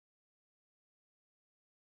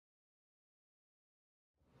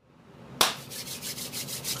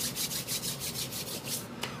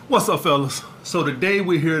What's up, fellas? So today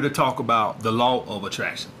we're here to talk about the law of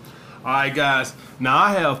attraction. Alright guys, now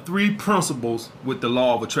I have 3 principles with the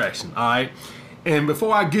law of attraction, alright? And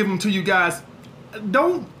before I give them to you guys,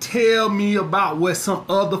 don't tell me about what some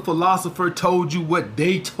other philosopher told you, what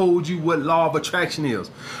they told you what law of attraction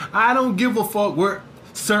is. I don't give a fuck where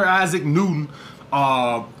Sir Isaac Newton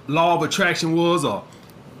law of attraction was, or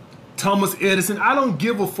Thomas Edison. I don't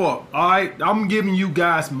give a fuck. All right, I'm giving you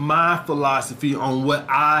guys my philosophy on what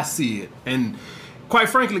I see it, and quite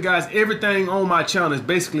frankly, guys, everything on my channel is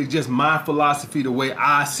basically just my philosophy, the way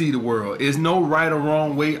I see the world. There's no right or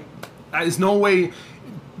wrong way. There's no way.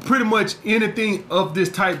 Pretty much anything of this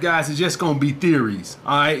type, guys, is just gonna be theories.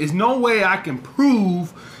 All right, there's no way I can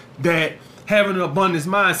prove that having an abundance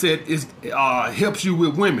mindset is helps you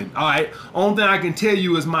with women. All right, only thing I can tell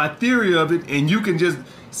you is my theory of it, and you can just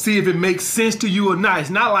see if it makes sense to you or not. It's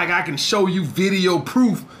not like I can show you video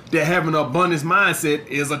proof that having an abundance mindset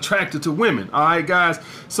is attractive to women. All right, guys.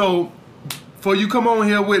 So for you come on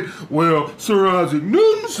here with, well, Sir Isaac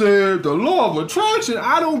Newton said the law of attraction.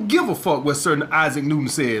 I don't give a fuck what Sir Isaac Newton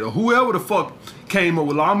said or whoever the fuck came up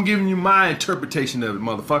with law. I'm giving you my interpretation of it,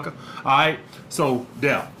 motherfucker. All right. So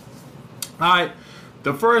there. All right.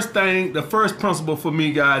 The first principle for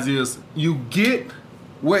me, guys, is you get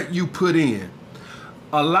what you put in.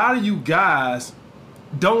 A lot of you guys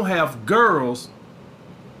don't have girls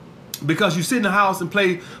because you sit in the house and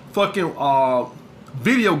play fucking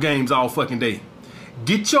video games all fucking day.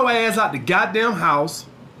 Get your ass out the goddamn house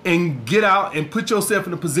and get out and put yourself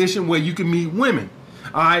in a position where you can meet women.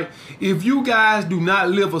 All right. If you guys do not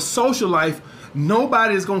live a social life,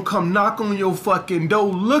 nobody is gonna come knock on your fucking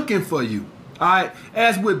door looking for you. All right.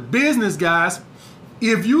 As with business, guys,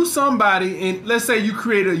 if you somebody, and let's say you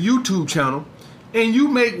create a YouTube channel and you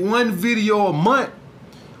make 1 video a month,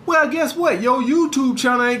 well, guess what? Your YouTube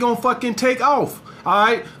channel ain't gonna fucking take off. All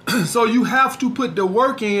right. So you have to put the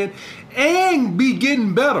work in and be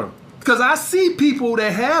getting better. Because I see people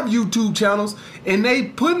that have YouTube channels and they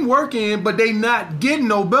putting work in, but they not getting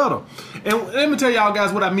no better. And let me tell y'all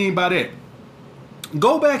guys what I mean by that.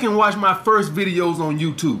 Go back and watch my first videos on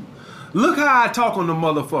YouTube. Look how I talk on the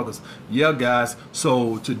motherfuckers. Yeah, guys.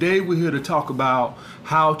 So today we're here to talk about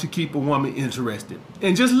how to keep a woman interested.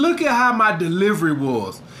 And just look at how my delivery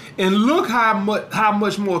was. And look how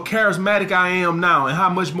much more charismatic I am now and how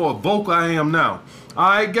much more vocal I am now. All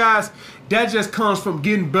right, guys. That just comes from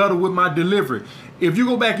getting better with my delivery. If you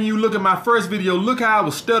go back and you look at my first video, look how I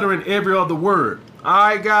was stuttering every other word. All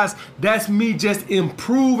right, guys, that's me just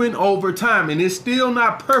improving over time, and it's still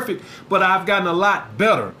not perfect, but I've gotten a lot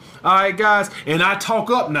better. All right, guys, and I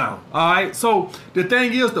talk up now. All right, so the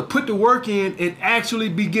thing is to put the work in and actually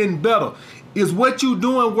be getting better. Is what you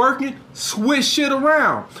doing working? Switch shit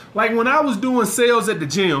around. Like when I was doing sales at the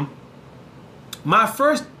gym, my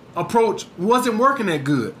first approach wasn't working that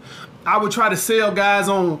good. I would try to sell guys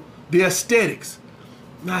on the aesthetics.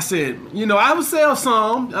 I said, you know, I would sell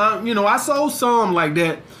some, you know, I sold some like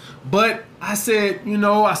that. But I said, you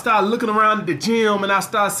know, I started looking around at the gym and I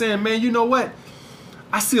started saying, man, you know what?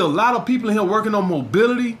 I see a lot of people in here working on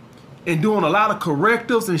mobility and doing a lot of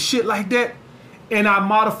correctives and shit like that. And I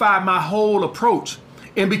modified my whole approach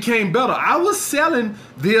and became better. I was selling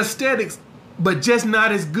the aesthetics, but just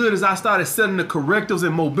not as good as I started selling the correctives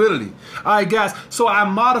and mobility. All right, guys, so I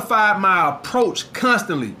modified my approach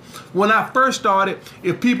constantly. When I first started,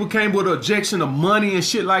 if people came with an objection of money and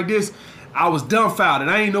shit like this, I was dumbfounded.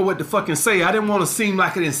 I didn't know what to fucking say. I didn't want to seem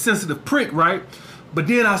like an insensitive prick, right? But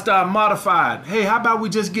then I started modifying. Hey, how about we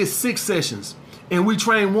just get 6 sessions and we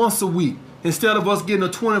train once a week? Instead of us getting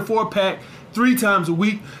a 24-pack 3 times a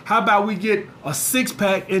week, how about we get a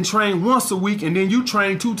 6-pack and train once a week, and then you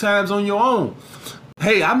train 2 times on your own?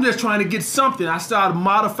 Hey, I'm just trying to get something. I started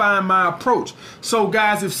modifying my approach. So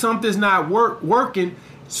guys, if something's not working,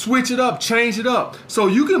 switch it up, change it up. So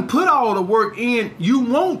you can put all the work in you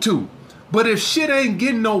want to, but if shit ain't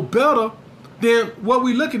getting no better, then what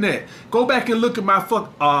we looking at? Go back and look at my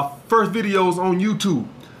first videos on YouTube.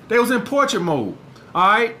 They was in portrait mode. All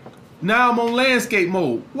right, now I'm on landscape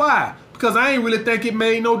mode. Why? Because I ain't really think it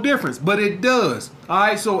made no difference, but it does. All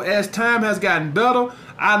right, so as time has gotten better,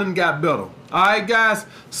 I done got better. All right, guys,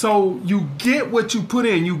 so you get what you put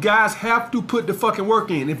in. You guys have to put the fucking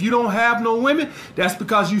work in. If you don't have no women, that's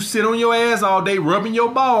because you sit on your ass all day rubbing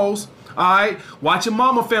your balls, all right, watching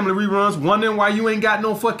Mama Family reruns, wondering why you ain't got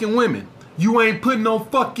no fucking women. You ain't putting no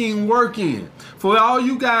fucking work in. For all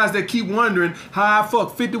you guys that keep wondering how I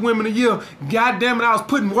fuck 50 women a year, goddamn it, I was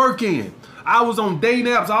putting work in. I was on dating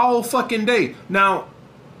apps all fucking day. Now,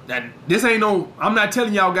 this ain't no, I'm not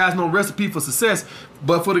telling y'all guys no recipe for success,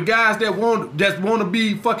 but for the guys that want to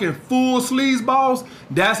be fucking full sleazeballs,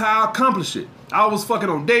 that's how I accomplish it. I was fucking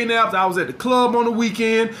on day naps. I was at the club on the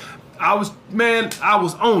weekend. I was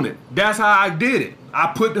on it. That's how I did it. I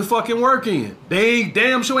put the fucking work in. They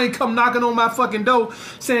damn sure ain't come knocking on my fucking door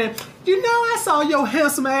saying, you know, I saw your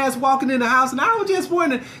handsome ass walking in the house and I was just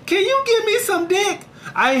wondering, can you give me some dick?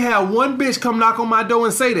 I ain't had one bitch come knock on my door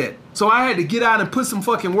and say that. So I had to get out and put some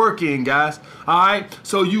fucking work in, guys. All right?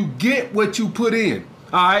 So you get what you put in.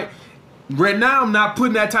 All right? Right now, I'm not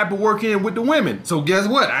putting that type of work in with the women. So guess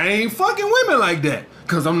what? I ain't fucking women like that.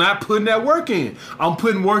 Because I'm not putting that work in. I'm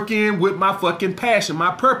putting work in with my fucking passion,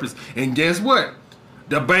 my purpose. And guess what?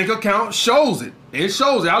 The bank account shows it. It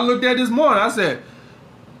shows it. I looked at it this morning. I said,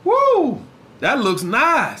 woo, that looks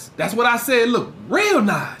nice. That's what I said. It looked real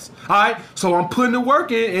nice. All right, so I'm putting the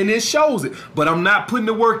work in and it shows it. But I'm not putting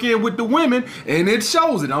the work in with the women and it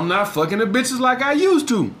shows it. I'm not fucking the bitches like I used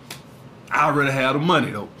to. I already have the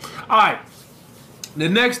money though. All right, the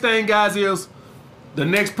next thing, guys, is the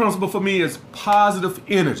next principle for me is positive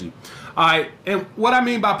energy. All right, and what I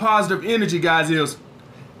mean by positive energy, guys, is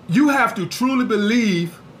you have to truly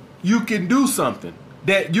believe you can do something,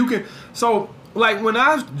 that you can. So like when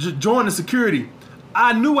I joined the security,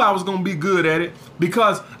 I knew I was going to be good at it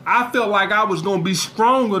because I felt like I was going to be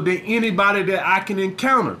stronger than anybody that I can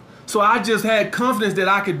encounter. So I just had confidence that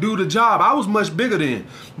I could do the job. I was much bigger then,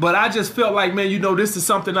 but I just felt like, man, you know, this is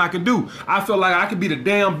something I can do. I felt like I could be the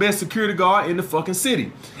damn best security guard in the fucking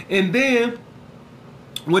city. And then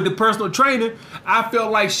with the personal training, I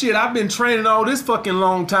felt like shit, I've been training all this fucking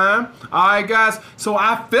long time. All right, guys. So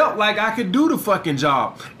I felt like I could do the fucking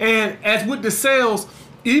job. And as with the sales,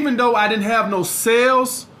 even though I didn't have no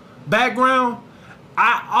sales background,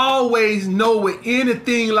 I always know with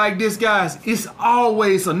anything like this, guys, it's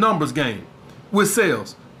always a numbers game with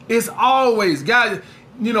sales. It's always, guys,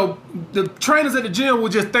 you know, the trainers at the gym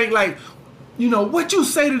would just think like, you know, what you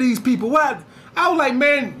say to these people? What? I was like,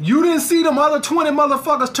 man, you didn't see them other 20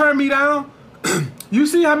 motherfuckers turn me down? You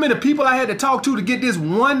see how many people I had to talk to get this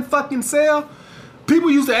one fucking sale? People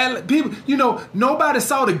used to act, people, you know, nobody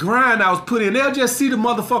saw the grind I was putting in. They'll just see the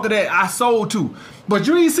motherfucker that I sold to. But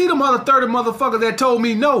you didn't see them other 30 motherfuckers that told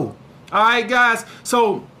me no. All right, guys.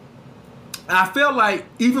 So I felt like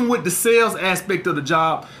even with the sales aspect of the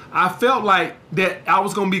job, I felt like that I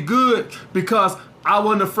was going to be good because I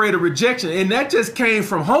wasn't afraid of rejection. And that just came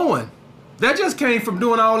from hoeing. That just came from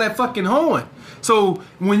doing all that fucking hoeing. So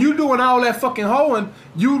when you doing all that fucking hoeing,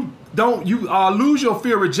 you lose your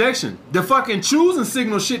fear of rejection. The fucking choosing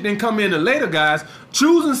signal shit didn't come in later, guys.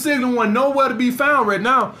 Choosing signal wasn't nowhere to be found right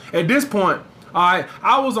now. At this point, all right,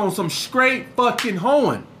 I was on some straight fucking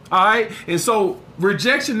hoeing, all right? And so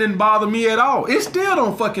rejection didn't bother me at all. It still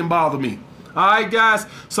don't fucking bother me. All right, guys.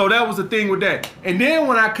 So that was the thing with that. And then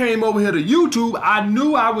when I came over here to YouTube, I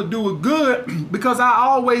knew I would do it good because I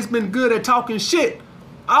always been good at talking shit.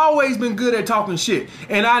 Always been good at talking shit.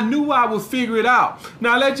 And I knew I would figure it out.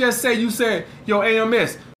 Now, let's just say you said, yo,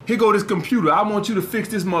 AMS, here go this computer. I want you to fix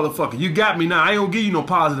this motherfucker. You got me now. I ain't gonna give you no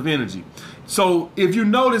positive energy. So if you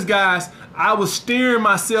notice, guys, I was steering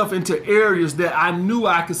myself into areas that I knew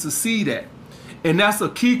I could succeed at. And that's a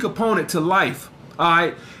key component to life. All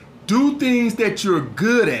right. Do things that you're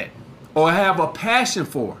good at or have a passion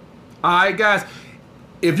for. All right, guys.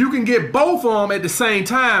 If you can get both of them at the same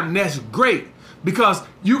time, that's great. Because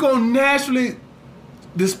you're going to naturally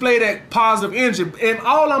display that positive energy. And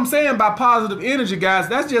all I'm saying by positive energy, guys,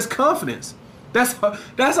 that's just confidence. That's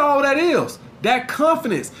all that is. That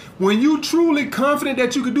confidence. When you truly confident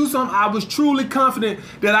that you could do something, I was truly confident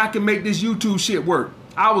that I can make this YouTube shit work.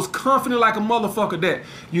 I was confident like a motherfucker that,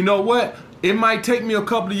 you know what? It might take me a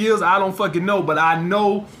couple of years. I don't fucking know. But I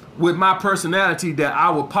know with my personality that I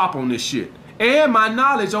will pop on this shit. And my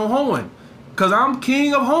knowledge on hoeing. Because I'm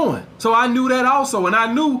king of hoeing. So I knew that also. And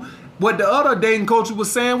I knew what the other dating coach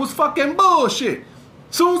was saying was fucking bullshit.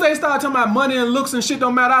 Soon as they started talking about money and looks and shit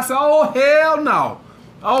don't matter, I said, oh, hell no.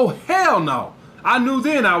 Oh, hell no. I knew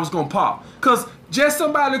then I was going to pop. Because just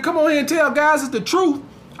somebody to come on here and tell guys it's the truth.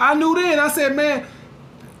 I knew then. I said, man,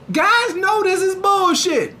 guys know this is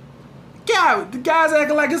bullshit. God, the guys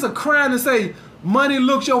acting like it's a crime to say money,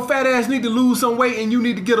 looks, your fat ass need to lose some weight and you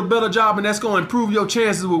need to get a better job and that's going to improve your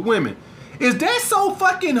chances with women. Is that so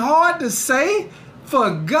fucking hard to say?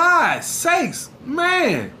 For God's sakes,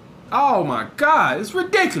 man. Oh my God, it's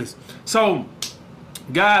ridiculous. So,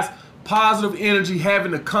 guys, positive energy,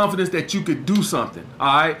 having the confidence that you could do something, all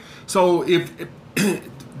right? So if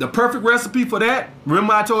the perfect recipe for that,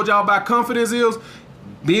 remember I told y'all about confidence is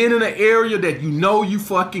being in an area that you know you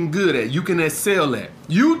fucking good at, you can excel at.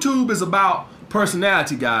 YouTube is about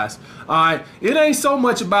personality, guys. All right, it ain't so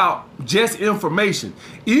much about just information.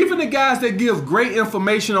 Even the guys that give great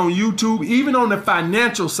information on YouTube, even on the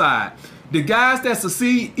financial side, the guys that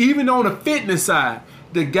succeed, even on the fitness side,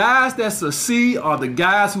 the guys that succeed are the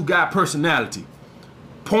guys who got personality.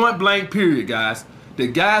 Point blank, period, guys. The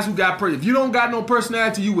guys who got if you don't got no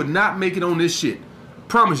personality, you would not make it on this shit.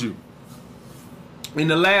 Promise you. And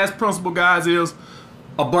the last principle, guys, is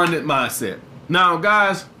abundant mindset. Now,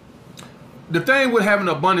 guys, the thing with having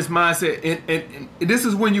an abundance mindset, and this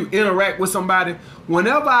is when you interact with somebody.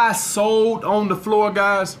 Whenever I sold on the floor,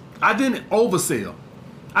 guys, I didn't oversell.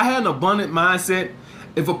 I had an abundant mindset.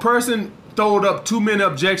 If a person throwed up too many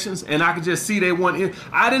objections and I could just see they want in,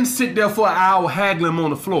 I didn't sit there for an hour haggling them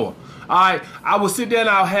on the floor. All right, I would sit there and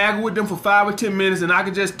I'll haggle with them for 5 or 10 minutes, and I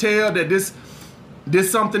could just tell that this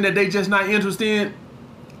something that they just not interested in.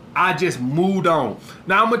 I just moved on.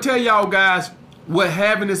 Now I'm gonna tell y'all guys what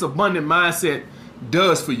having this abundant mindset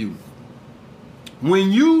does for you.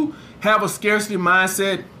 When you have a scarcity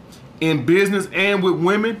mindset in business and with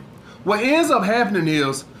women, what ends up happening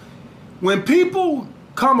is when people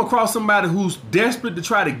come across somebody who's desperate to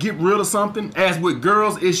try to get rid of something, as with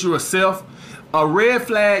girls, it's yourself, a red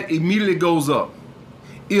flag immediately goes up.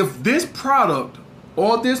 If this product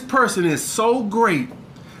or this person is so great,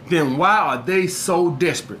 then why are they so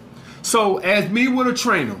desperate? So as me with a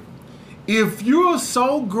trainer, if you're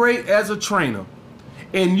so great as a trainer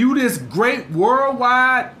and you this great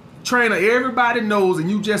worldwide trainer everybody knows and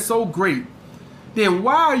you just so great, then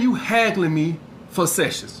why are you haggling me for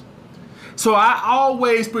sessions? So I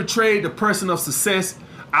always portrayed the person of success.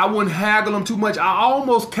 I wouldn't haggle them too much. I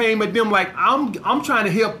almost came at them like I'm trying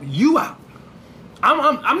to help you out.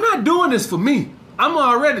 I'm not doing this for me. I'm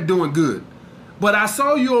already doing good. But I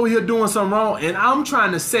saw you over here doing something wrong, and I'm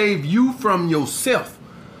trying to save you from yourself.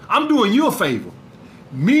 I'm doing you a favor.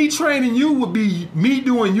 Me training you would be me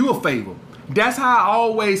doing you a favor. That's how I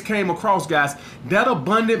always came across, guys. That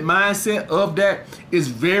abundant mindset of that is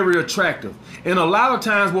very attractive. And a lot of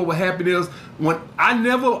times what would happen is when I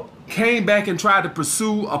never came back and tried to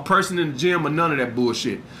pursue a person in the gym or none of that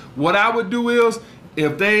bullshit. What I would do is,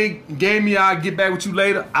 if they gave me I'll get back with you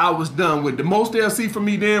later, I was done with it. The most they'll see from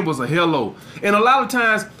me then was a hello. And a lot of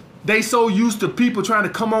times they so used to people trying to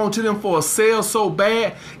come on to them for a sale so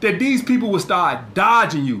bad that these people will start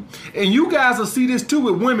dodging you. And you guys will see this too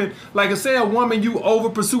with women. Like I say, a woman you over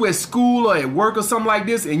pursue at school or at work or something like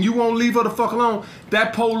this and you won't leave her the fuck alone,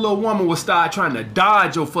 that poor little woman will start trying to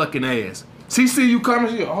dodge your fucking ass. She see you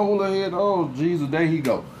coming, she hold her head, oh Jesus, there he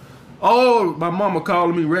go. Oh, my mama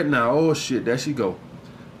calling me right now. Oh shit, there she go.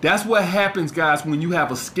 That's what happens, guys, when you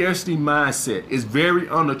have a scarcity mindset. It's very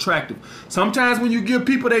unattractive. Sometimes when you give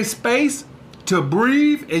people their space to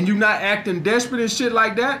breathe and you're not acting desperate and shit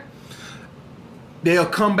like that, they'll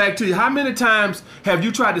come back to you. How many times have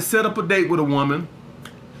you tried to set up a date with a woman?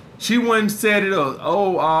 She went and set it up.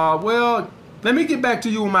 Well, let me get back to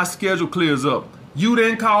you when my schedule clears up. You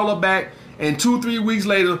then call her back, and 2-3 weeks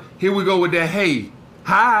later, here we go with that hey,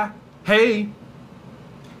 hi,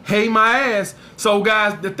 hey my ass. So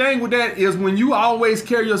guys, the thing with that is when you always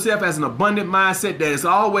carry yourself as an abundant mindset that it's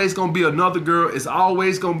always going to be another girl, it's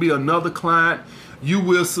always going to be another client, you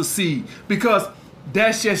will succeed. Because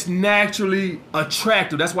that's just naturally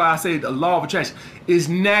attractive. That's why I say the law of attraction is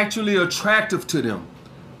naturally attractive to them,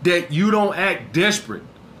 that you don't act desperate.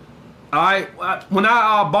 All right, when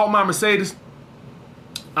I bought my Mercedes,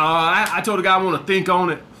 I told the guy I want to think on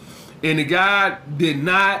it, and the guy did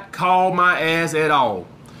not call my ass at all.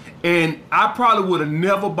 And I probably would have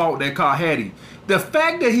never bought that car had he. The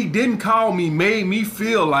fact that he didn't call me made me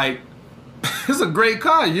feel like it's a great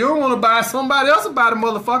car. You don't want to buy somebody else to buy the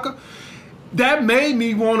motherfucker. That made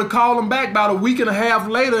me want to call him back about a week and a half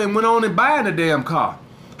later and went on and buying the damn car.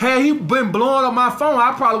 Had he been blowing up my phone,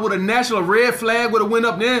 I probably would have national red flag would have went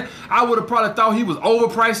up there. I would have probably thought he was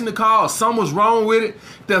overpricing the car or something was wrong with it.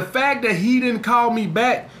 The fact that he didn't call me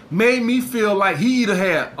back made me feel like he either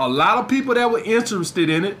had a lot of people that were interested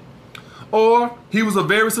in it, or he was a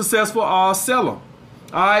very successful seller.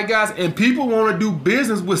 All right, guys, and people want to do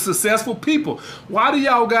business with successful people. Why do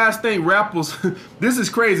y'all guys think rappers, this is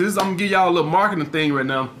crazy, I'm going to give y'all a little marketing thing right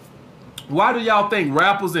now. Why do y'all think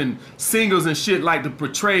rappers and singers and shit like to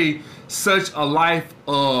portray such a life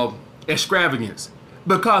of extravagance?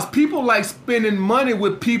 Because people like spending money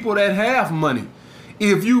with people that have money.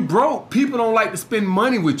 If you broke, people don't like to spend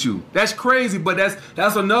money with you. That's crazy, but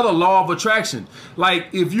that's another law of attraction. Like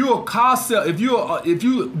if you're a car seller, if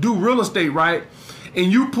you do real estate, right,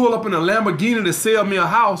 and you pull up in a Lamborghini to sell me a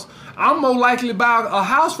house, I'm more likely to buy a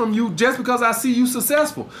house from you just because I see you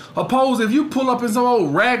successful. Opposed if you pull up in some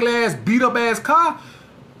old ragla ass, beat up ass car,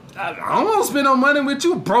 I don't want to spend no money with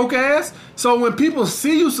you, broke ass. So when people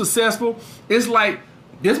see you successful, it's like,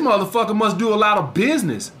 this motherfucker must do a lot of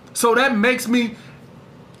business. So that makes me,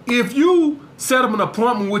 if you set up an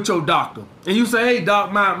appointment with your doctor and you say, hey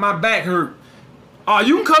doc, my back hurt.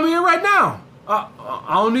 You can come in right now.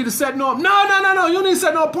 I don't need to set no, no. You don't need to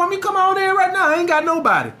set no appointment. You come on in right now. I ain't got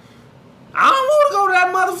nobody. I don't want to go to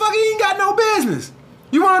that motherfucker. He ain't got no business.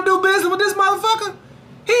 You want to do business with this motherfucker?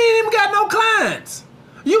 He ain't even got no clients.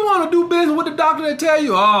 You want to do business with the doctor that tell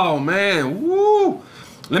you, oh man, woo,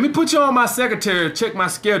 let me put you on my secretary to check my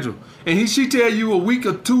schedule. And she tell you a week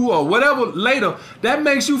or two or whatever later, that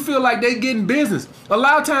makes you feel like they getting business. A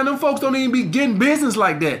lot of times them folks don't even be getting business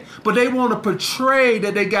like that. But they want to portray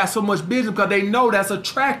that they got so much business because they know that's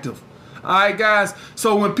attractive. All right, guys.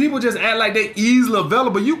 So when people just act like they easily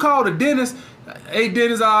available, you call the dentist, hey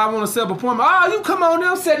dentist, I want to set up an appointment. Oh, you come on in,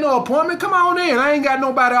 I'm setting no appointment. Come on in. I ain't got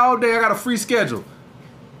nobody all day. I got a free schedule.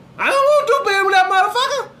 I don't want to do business with that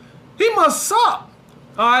motherfucker. He must suck.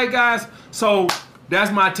 All right, guys. So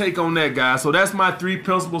that's my take on that, guys. So that's my 3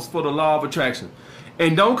 principles for the law of attraction.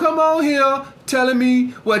 And don't come on here telling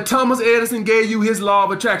me what Thomas Edison gave you his law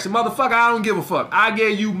of attraction. Motherfucker, I don't give a fuck. I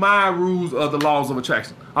gave you my rules of the laws of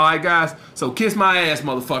attraction. All right, guys? So kiss my ass,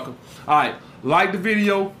 motherfucker. All right. Like the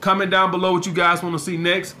video. Comment down below what you guys want to see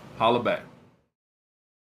next. Holla back.